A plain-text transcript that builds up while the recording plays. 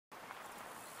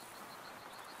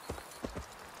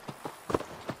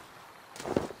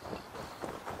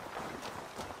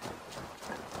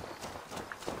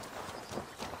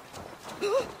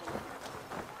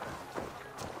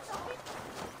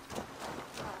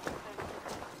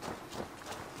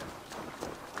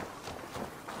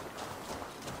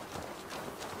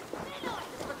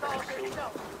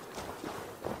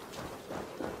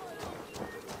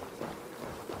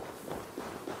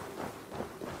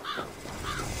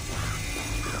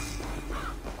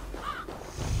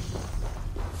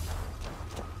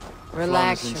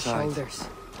Relax your shoulders.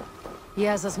 He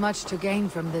has as much to gain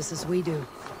from this as we do.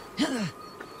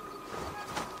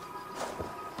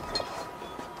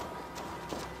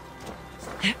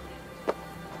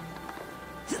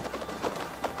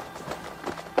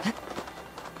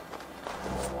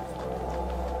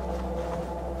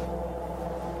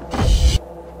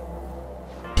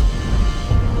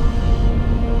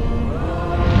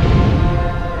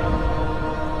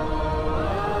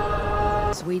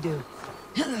 As we do.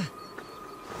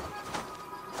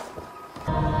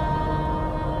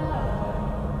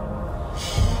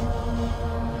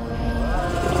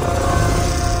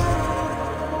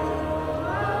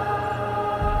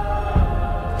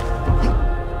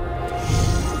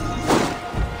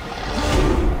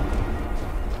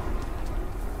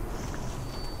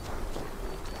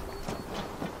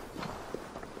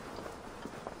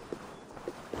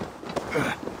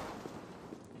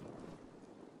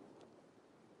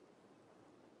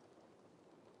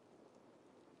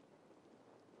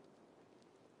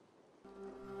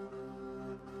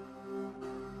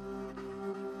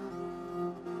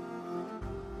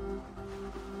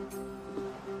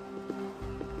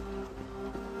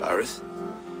 Bárid,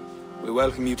 we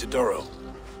welcome you to Duro.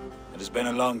 It has been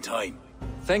a long time.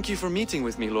 Thank you for meeting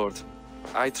with me, Lord.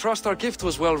 I trust our gift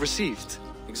was well received.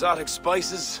 Exotic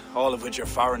spices, all of which are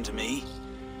foreign to me.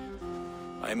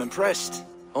 I am impressed.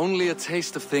 Only a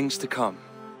taste of things to come.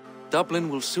 Dublin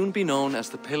will soon be known as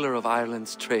the pillar of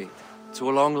Ireland's trade. To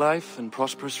a long life and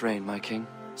prosperous reign, my king.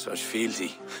 Such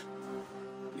fealty.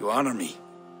 You honor me.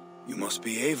 You must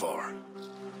be Eivor.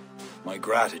 My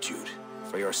gratitude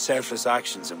for your selfless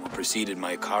actions and what preceded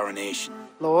my coronation.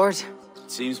 Lord?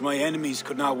 It seems my enemies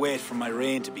could not wait for my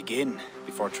reign to begin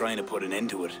before trying to put an end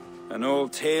to it. An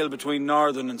old tale between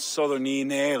northern and southern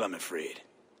Ian, I'm afraid.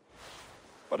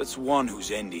 But it's one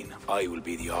whose ending I will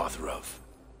be the author of.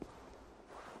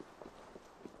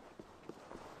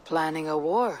 Planning a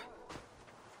war?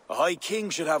 A High King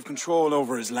should have control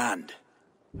over his land.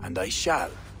 And I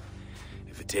shall.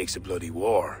 If it takes a bloody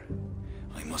war,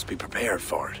 I must be prepared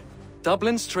for it.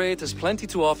 Dublin's trade has plenty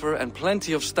to offer and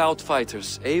plenty of stout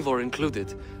fighters, Eivor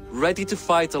included, ready to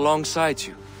fight alongside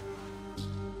you.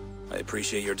 I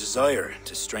appreciate your desire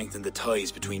to strengthen the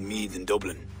ties between Meath and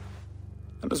Dublin.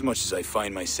 And as much as I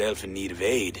find myself in need of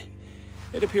aid,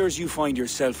 it appears you find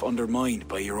yourself undermined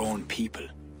by your own people.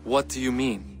 What do you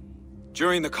mean?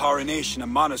 During the coronation, a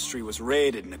monastery was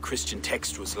raided and a Christian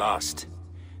text was lost.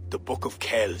 The Book of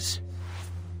Kells.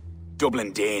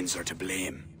 Dublin Danes are to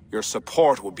blame. Your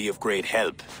support would be of great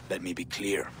help, let me be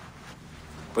clear.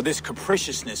 But this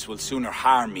capriciousness will sooner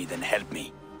harm me than help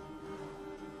me.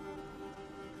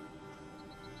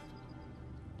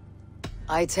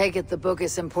 I take it the book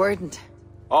is important.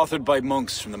 Authored by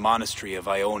monks from the monastery of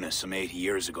Iona some 80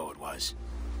 years ago it was.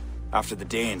 After the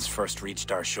Danes first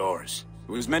reached our shores.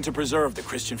 It was meant to preserve the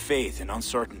Christian faith in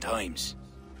uncertain times.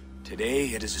 Today,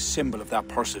 it is a symbol of that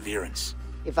perseverance.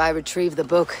 If I retrieve the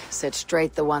book, set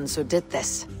straight the ones who did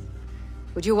this,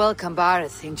 would you welcome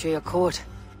Bárid into your court?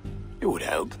 It would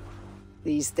help.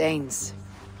 These Danes,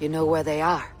 you know where they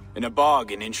are? In a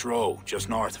bog in Inchroe, just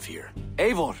north of here.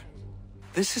 Eivor,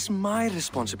 this is my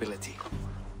responsibility.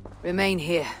 Remain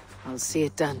here. I'll see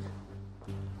it done.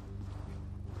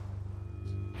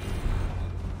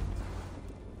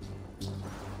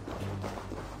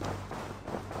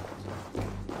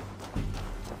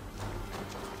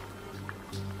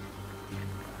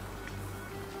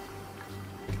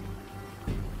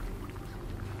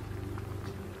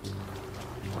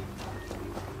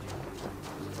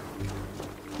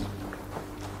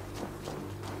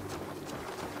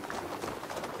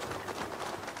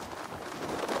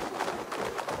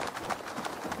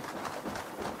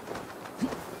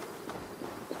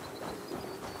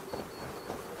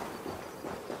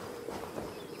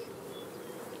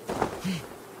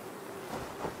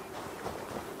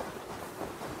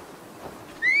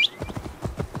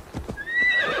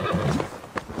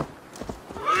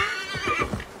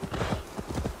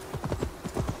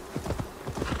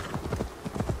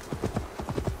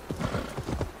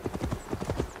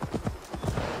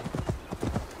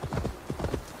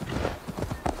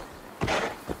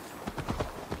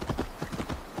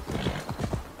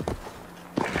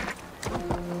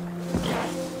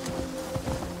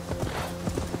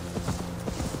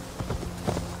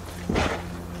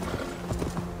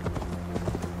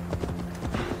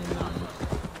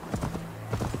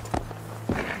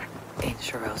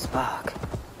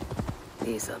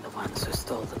 These are the ones who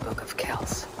stole the Book of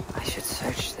Kells. I should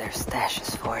search their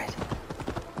stashes for it.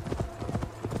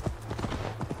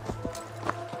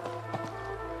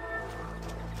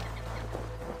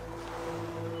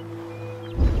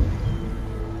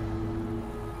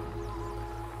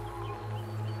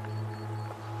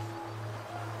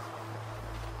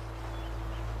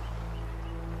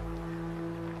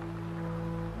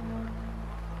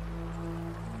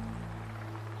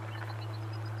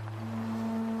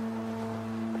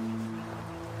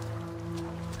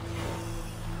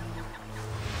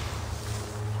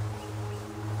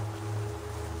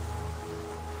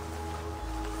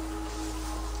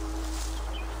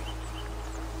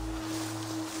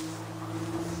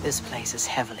 This place is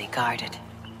heavily guarded.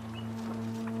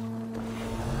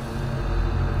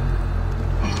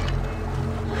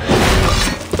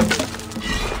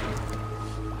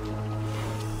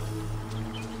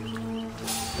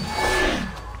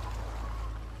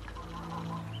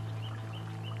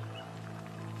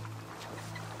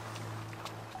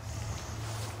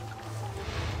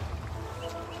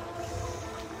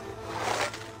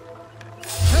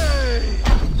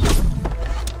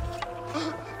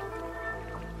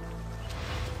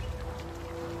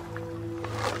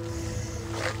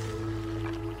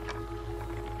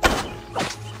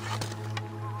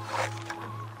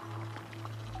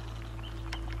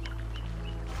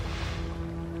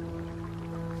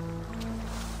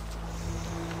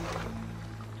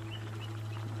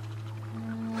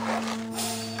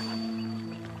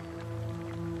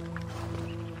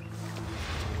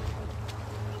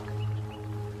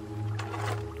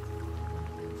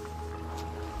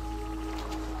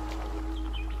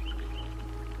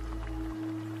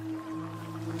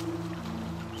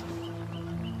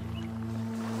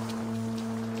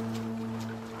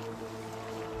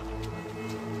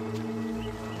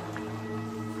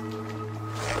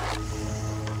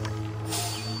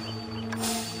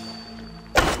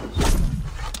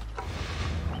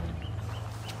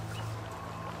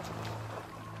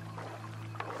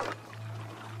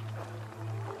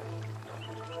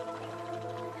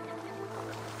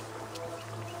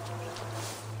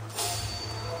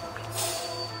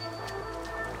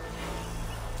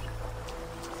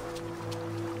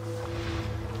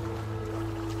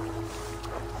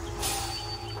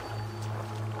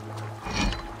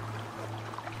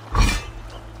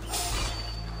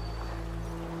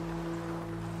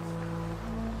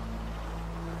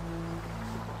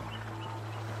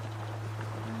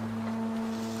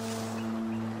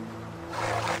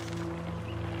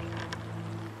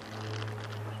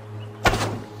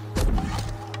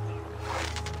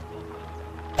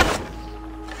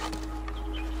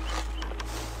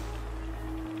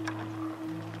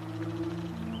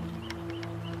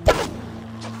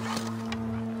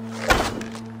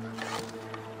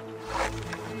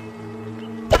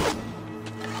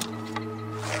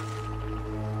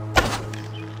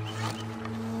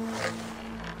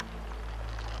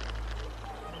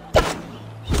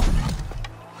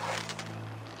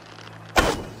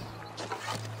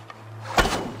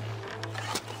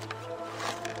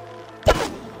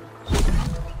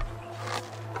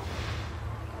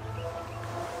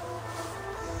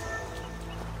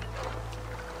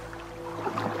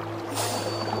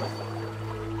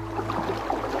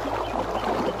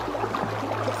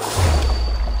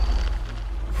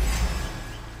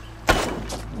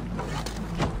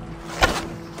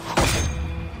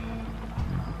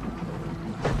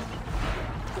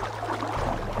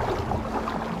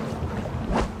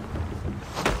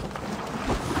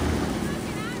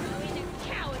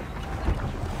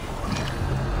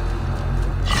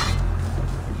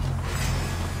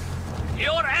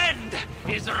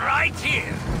 is right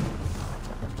here.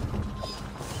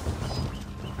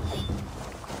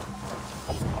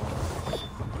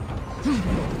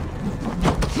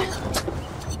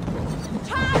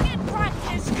 Target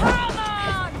practice, come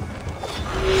on!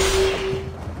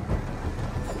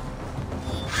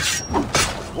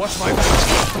 Watch my back.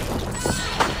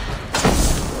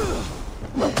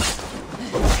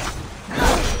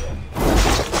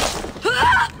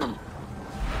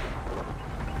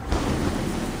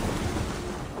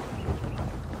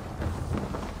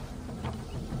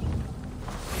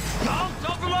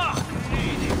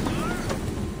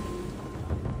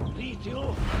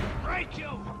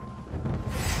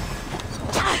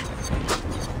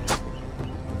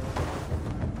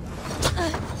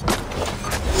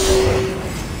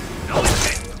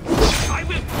 I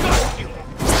will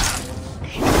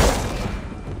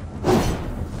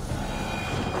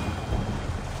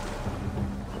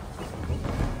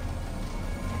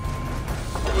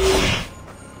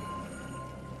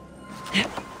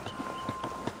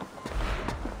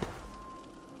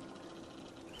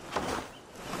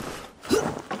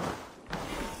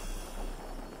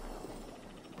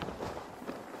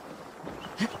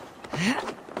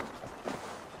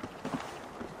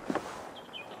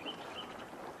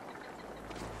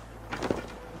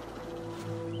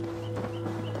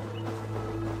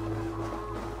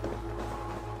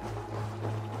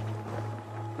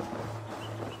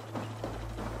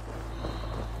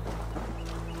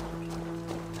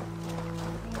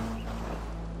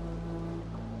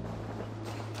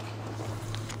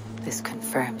This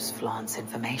confirms Flaun's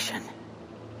information.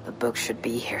 The book should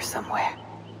be here somewhere.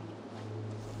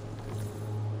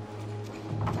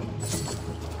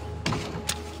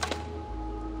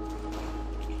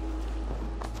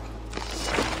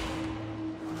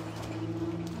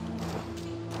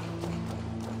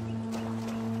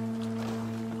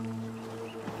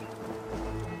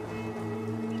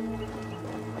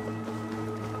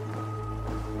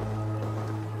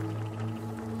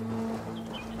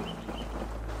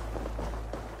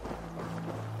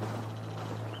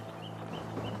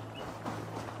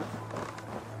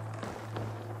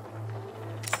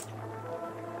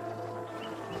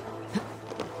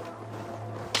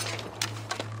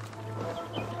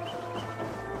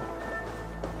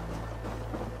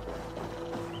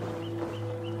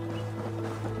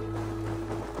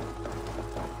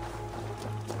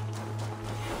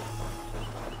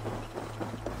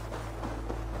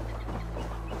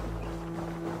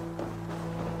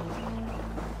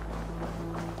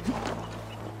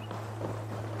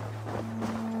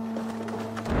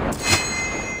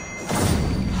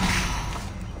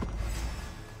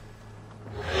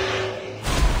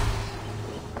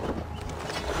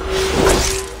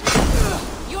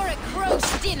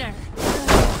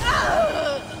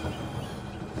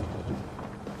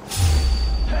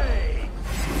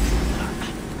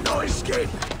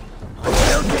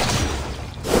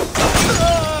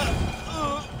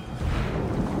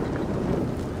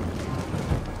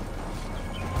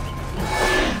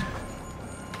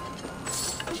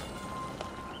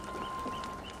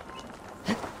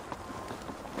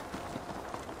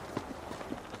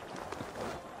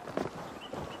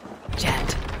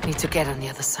 Need to get on the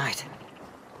other side.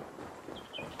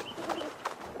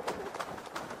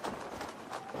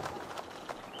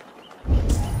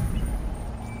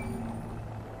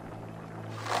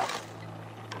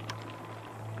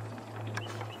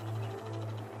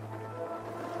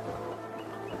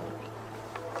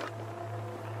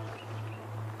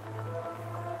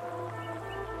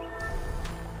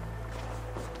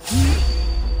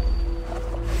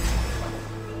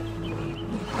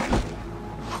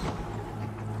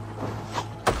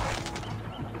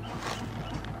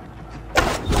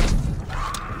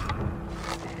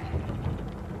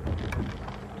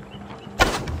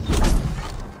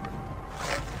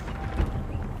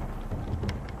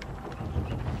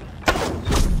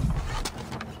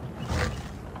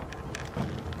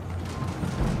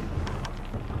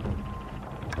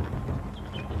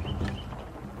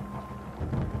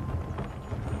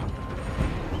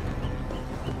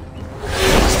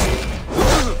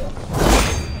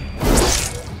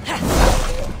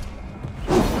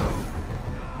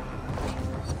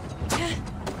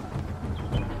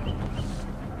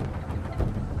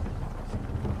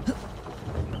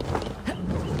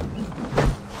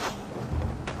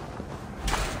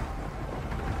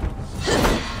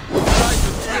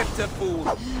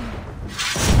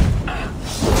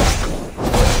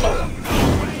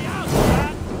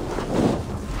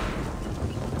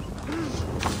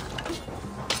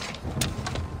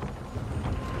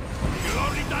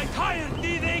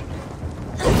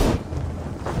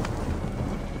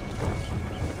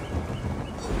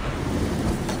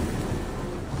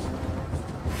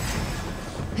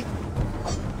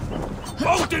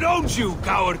 It owns you,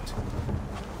 coward!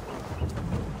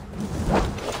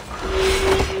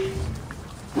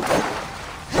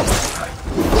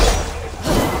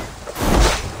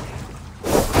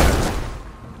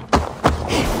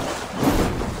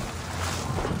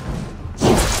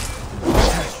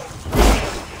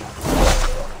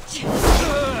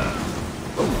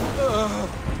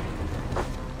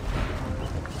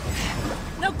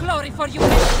 No glory for you!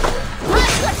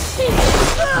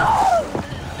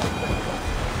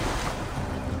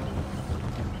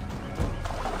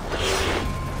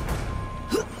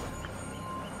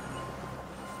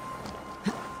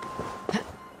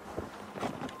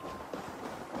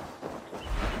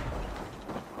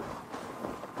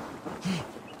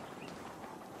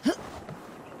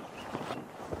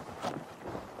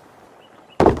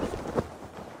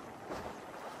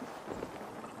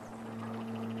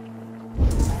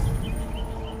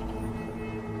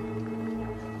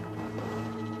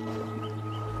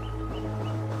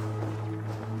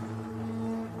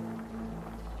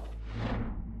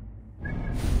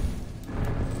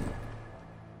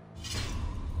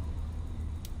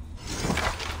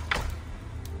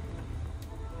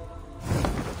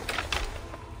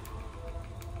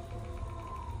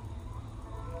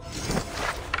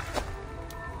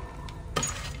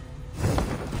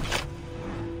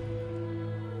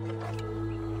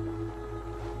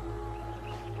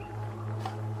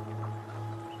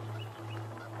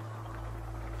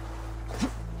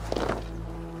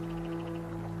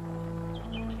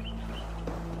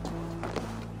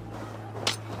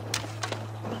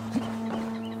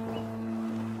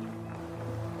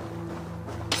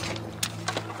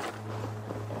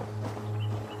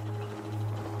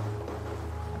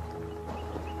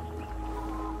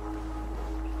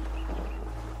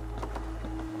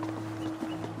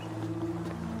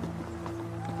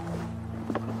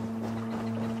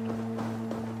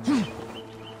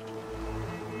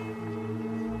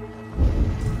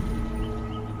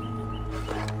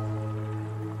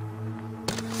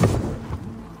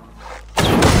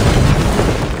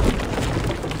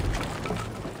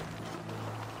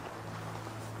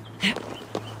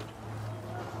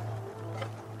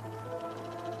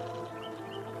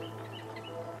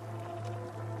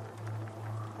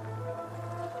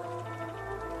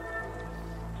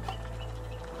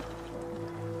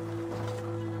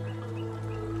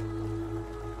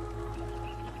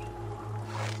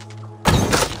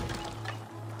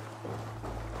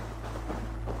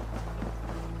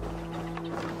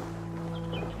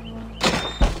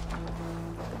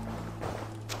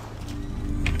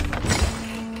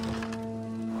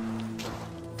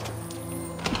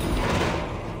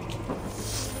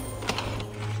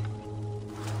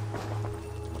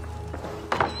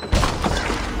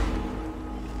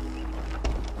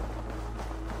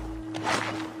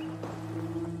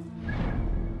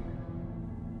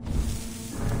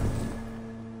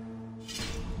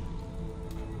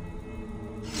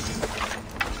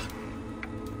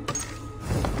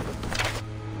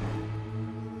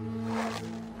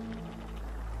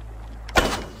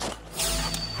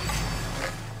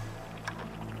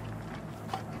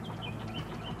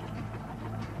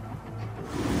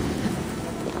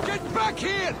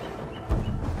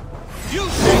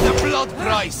 blood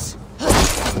price!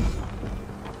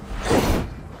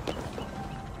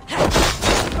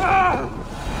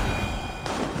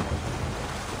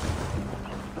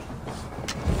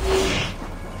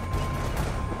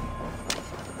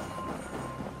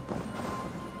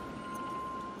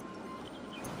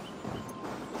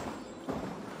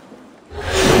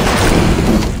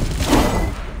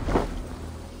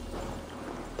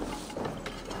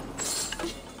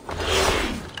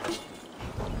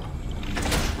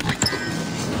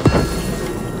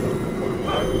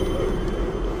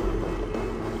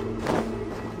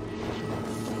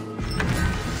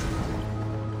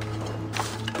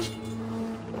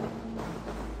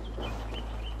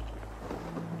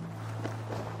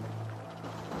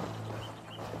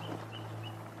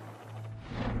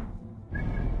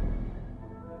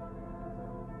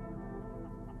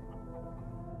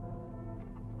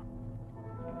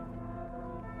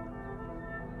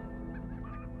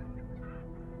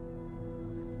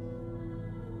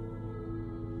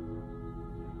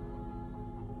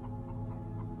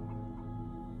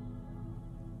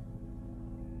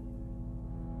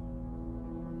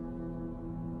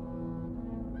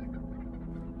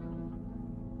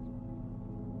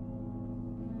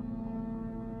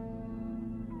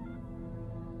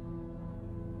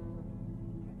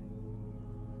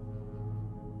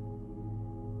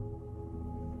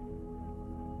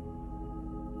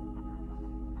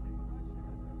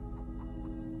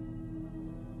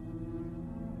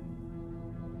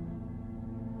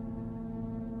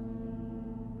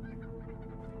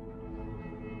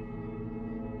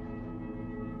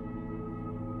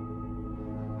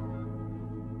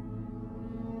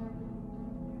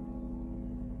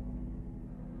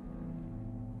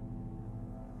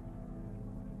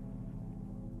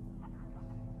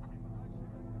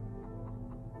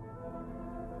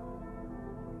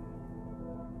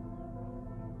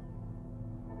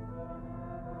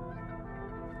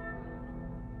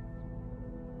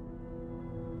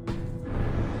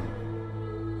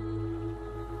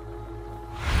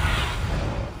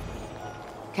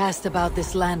 Cast about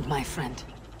this land, my friend.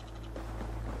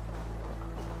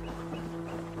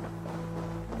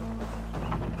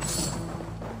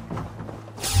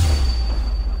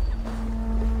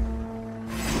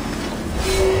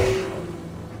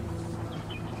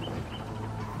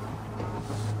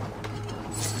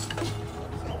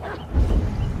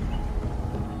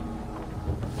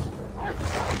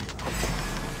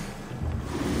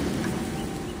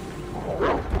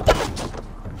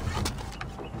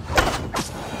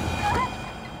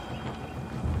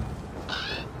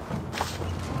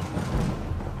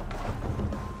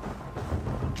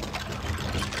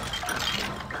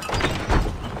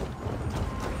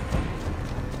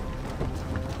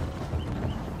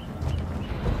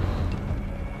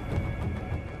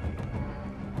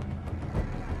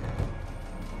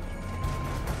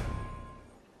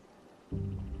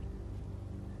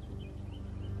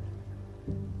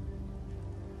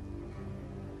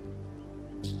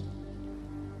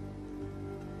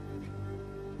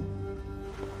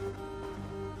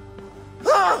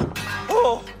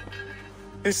 Oh!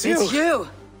 It's you!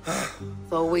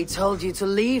 Thought we told you to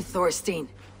leave, Thorstein.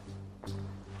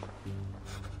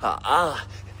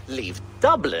 Leave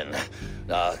Dublin.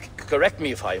 Correct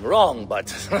me if I'm wrong, but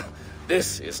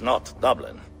this is not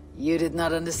Dublin. You did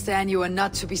not understand you are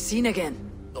not to be seen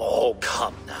again. Oh,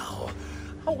 come now.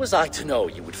 How was I to know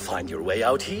you would find your way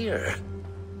out here?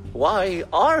 Why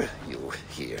are you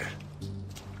here?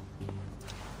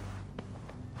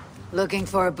 Looking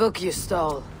for a book you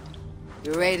stole.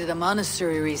 You raided a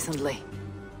monastery recently.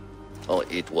 Oh,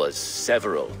 it was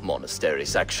several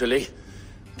monasteries, actually.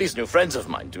 These new friends of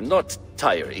mine do not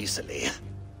tire easily.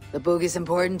 The book is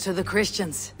important to the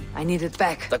Christians. I need it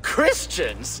back. The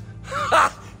Christians?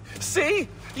 Ha! See?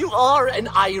 You are an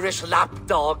Irish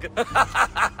lapdog.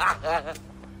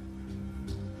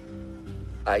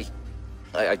 I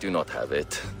do not have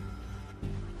it.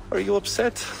 Are you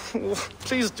upset?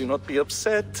 Please do not be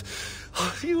upset.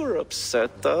 You are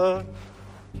upset,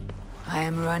 I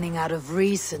am running out of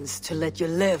reasons to let you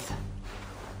live.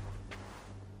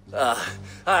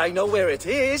 I know where it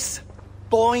is.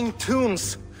 Boyne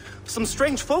Tombs. Some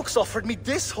strange folks offered me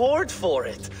this hoard for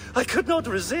it. I could not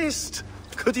resist.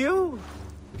 Could you?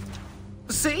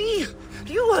 See?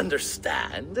 You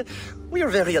understand. We are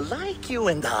very alike, you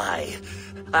and I.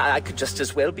 I could just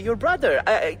as well be your brother.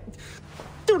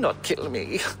 Do not kill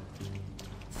me.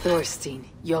 Thorstein,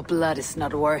 your blood is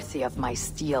not worthy of my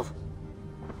steel.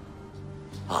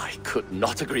 I could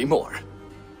not agree more.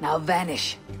 Now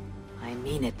vanish. I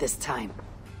mean it this time.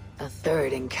 A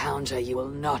third encounter you will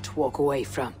not walk away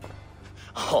from.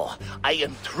 Oh, I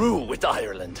am through with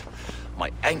Ireland.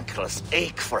 My ankles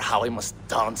ache for how I must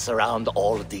dance around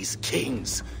all of these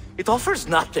kings. It offers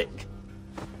nothing.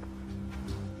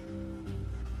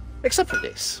 Except for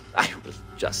this. I will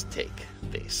just take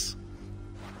this.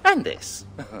 And this.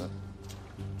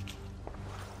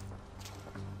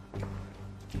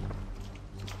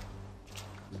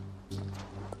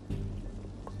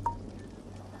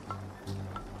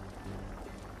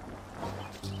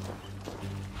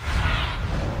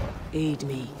 Aid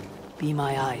me. Be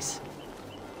my eyes.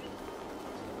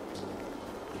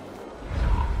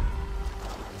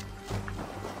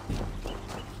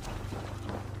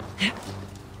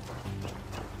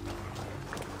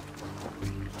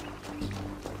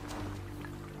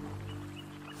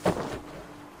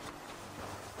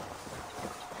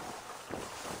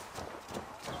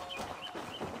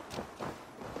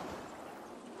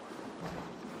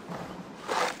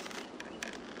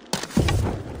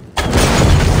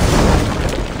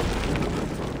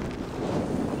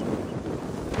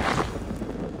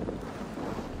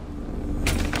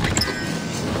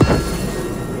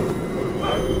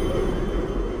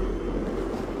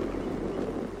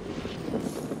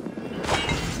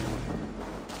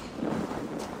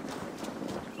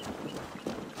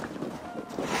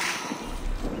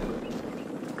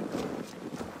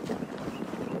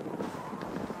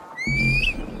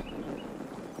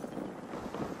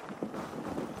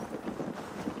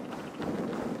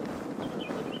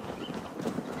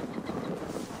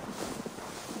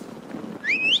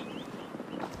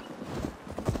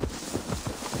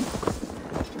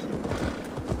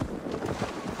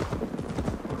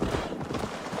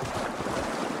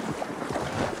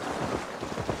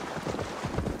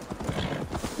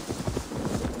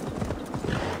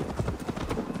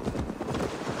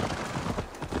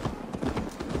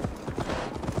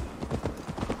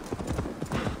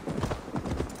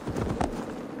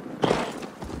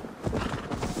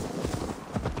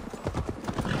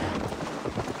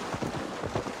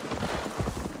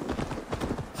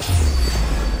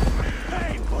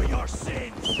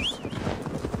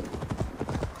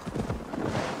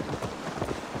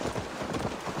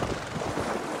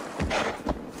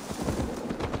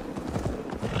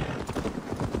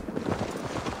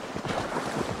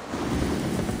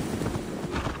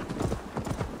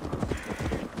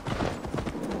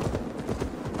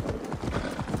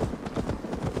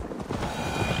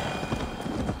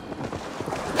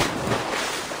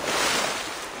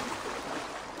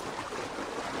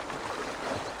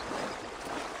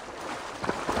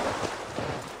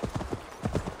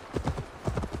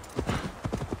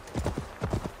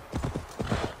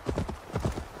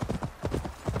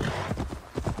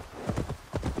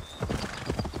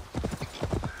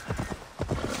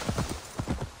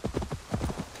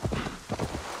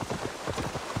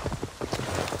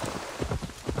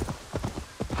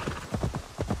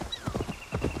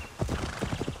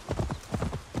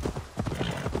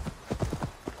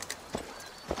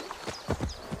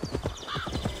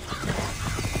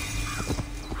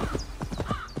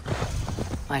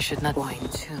 I should not Boyne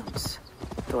Tombs.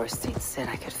 Thorstein said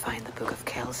I could find the Book of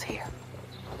Kells here.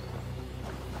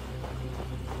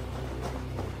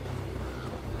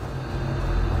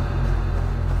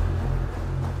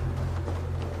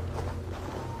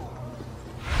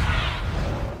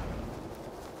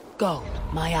 Go,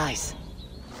 my eyes.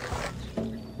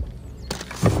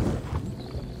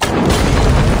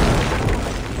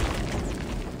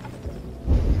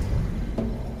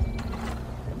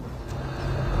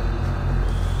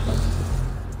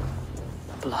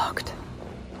 Blocked.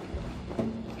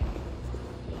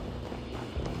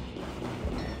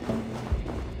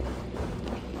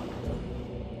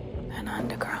 An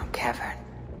underground cavern.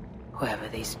 Whoever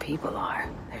these people are,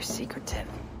 they're secretive.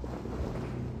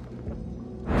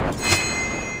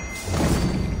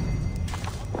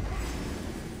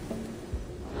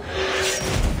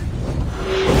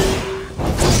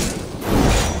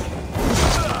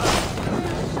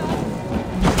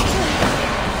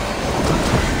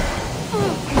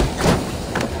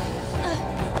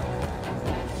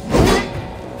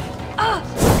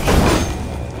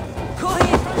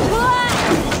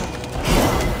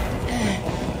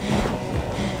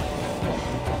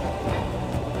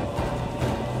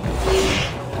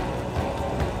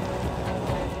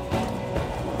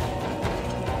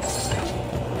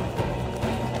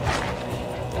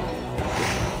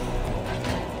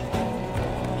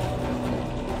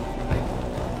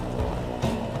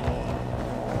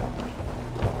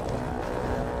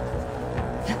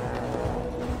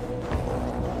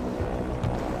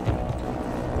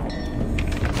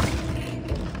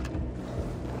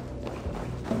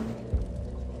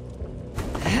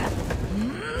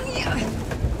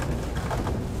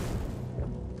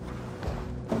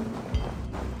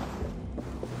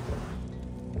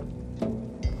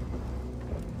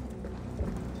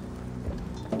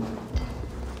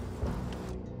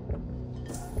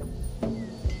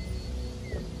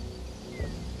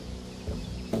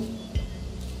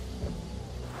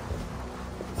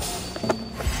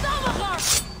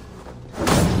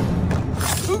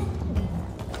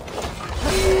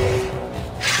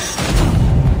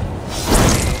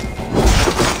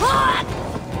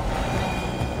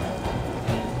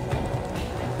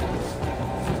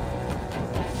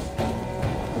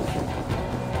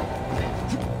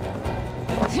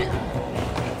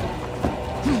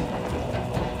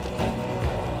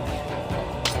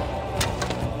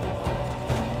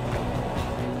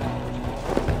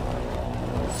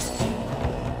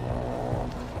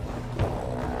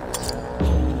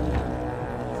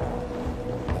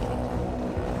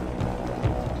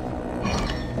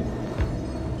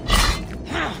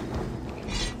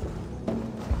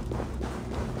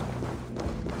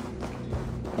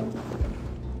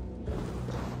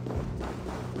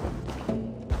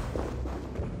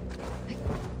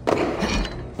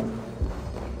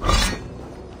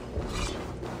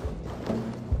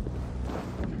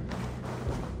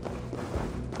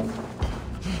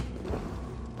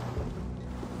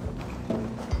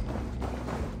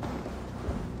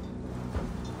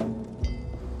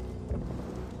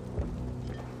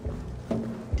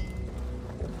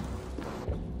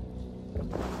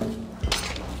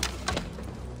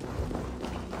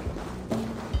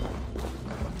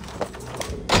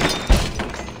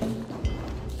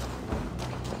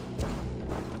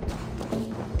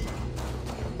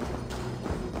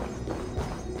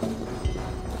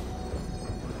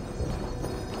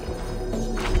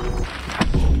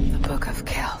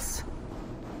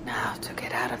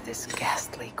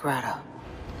 ghastly grotto.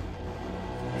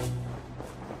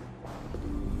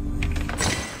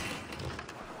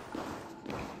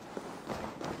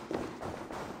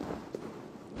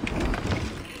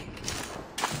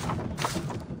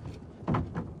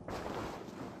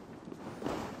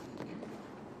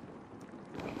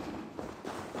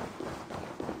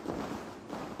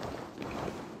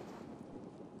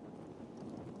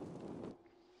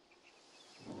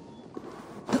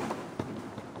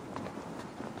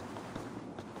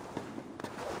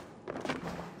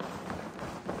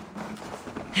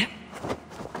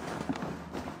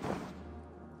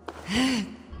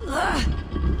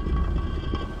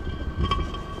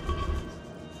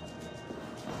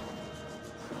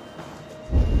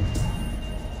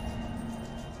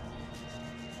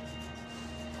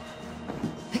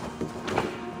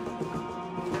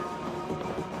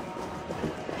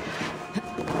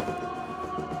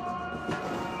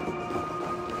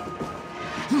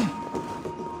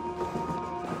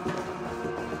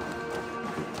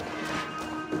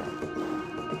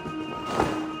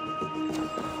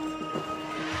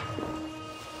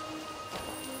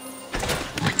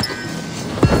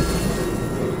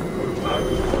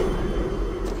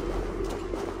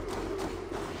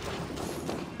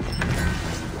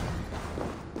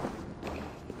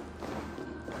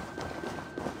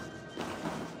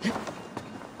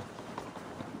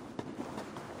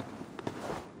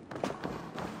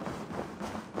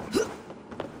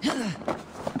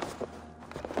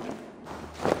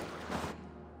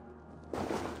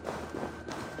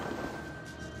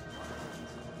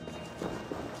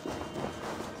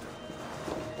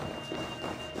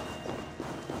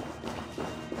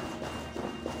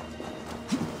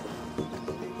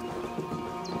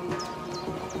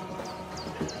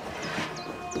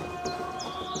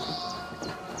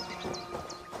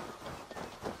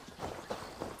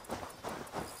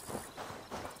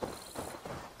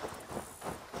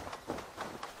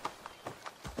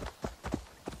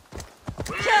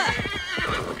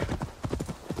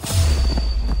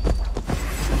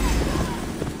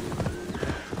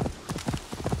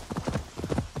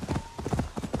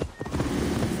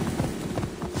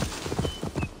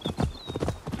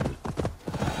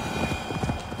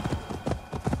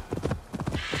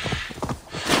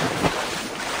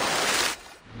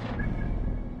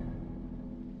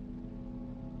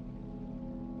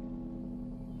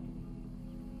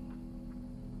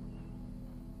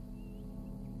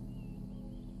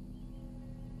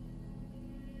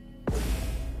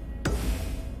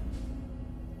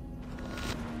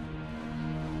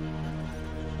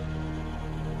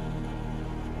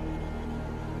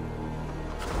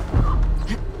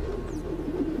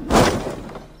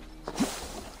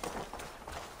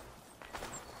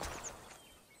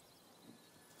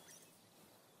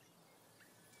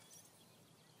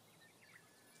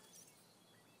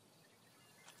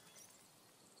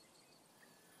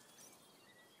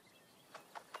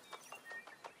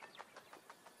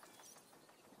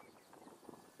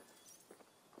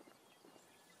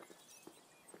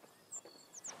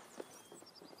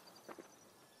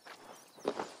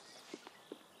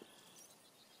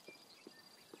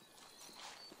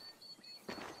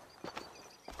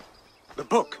 The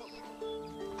book.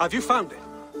 Have you found it?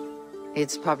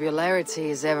 Its popularity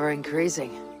is ever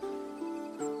increasing.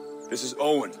 This is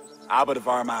Owen, Abbot of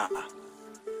Armagh.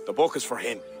 The book is for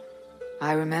him.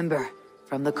 I remember,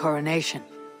 from the coronation.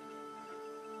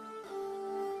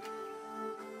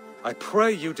 I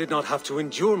pray you did not have to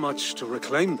endure much to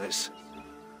reclaim this.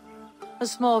 A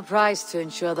small price to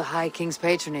ensure the High King's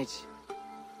patronage.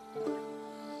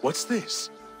 What's this?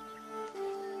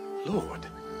 Lord,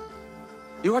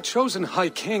 you are chosen High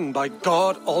King by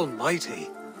God Almighty.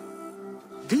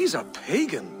 These are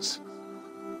pagans.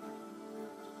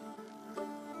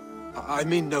 I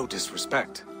mean no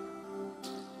disrespect.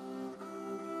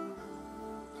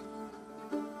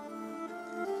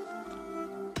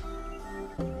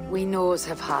 We Norse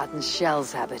have hardened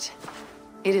shells, Abbot.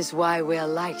 It is why we are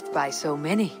liked by so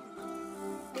many.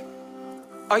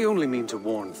 I only mean to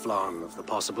warn Flarn of the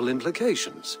possible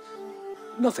implications.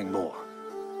 Nothing more.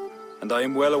 And I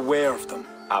am well aware of them,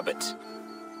 Abbot.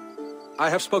 I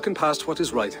have spoken past what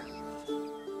is right.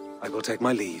 I will take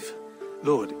my leave.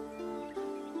 Lord,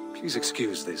 please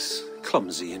excuse this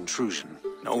clumsy intrusion.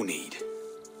 No need.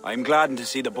 I am gladdened to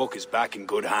see the book is back in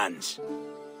good hands.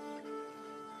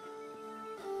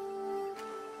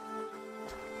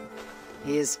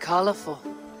 He is colorful.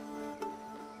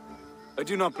 I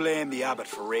do not blame the Abbot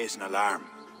for raising alarm.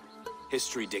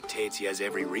 History dictates he has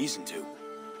every reason to.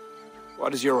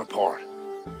 What is your report?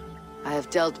 I have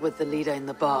dealt with the leader in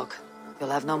the bog. You'll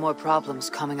have no more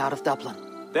problems coming out of Dublin.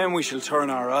 Then we shall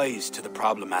turn our eyes to the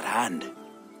problem at hand.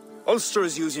 Ulster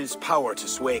is using its power to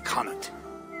sway Connacht.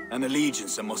 An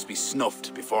allegiance that must be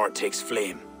snuffed before it takes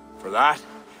flame. For that,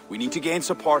 we need to gain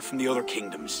support from the other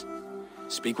kingdoms.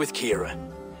 Speak with Ciara.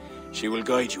 She will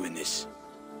guide you in this.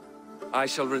 I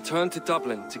shall return to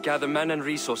Dublin to gather men and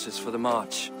resources for the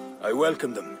march. I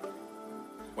welcome them.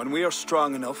 When we are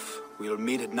strong enough, we'll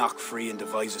meet at Knockfree and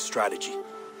devise a strategy.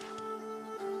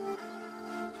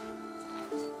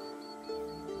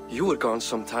 You were gone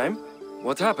some time.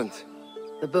 What happened?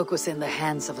 The book was in the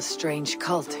hands of a strange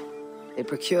cult. They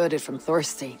procured it from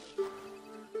Thorstein.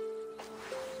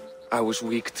 I was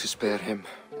weak to spare him.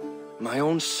 My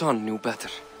own son knew better.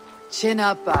 Chin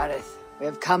up, Bárid. We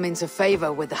have come into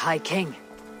favor with the High King.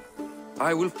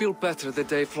 I will feel better the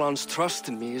day Flan's trust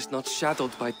in me is not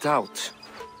shadowed by doubt.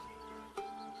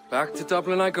 Back to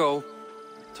Dublin I go.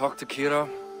 Talk to Ciara.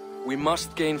 We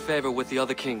must gain favor with the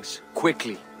other kings,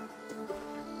 quickly.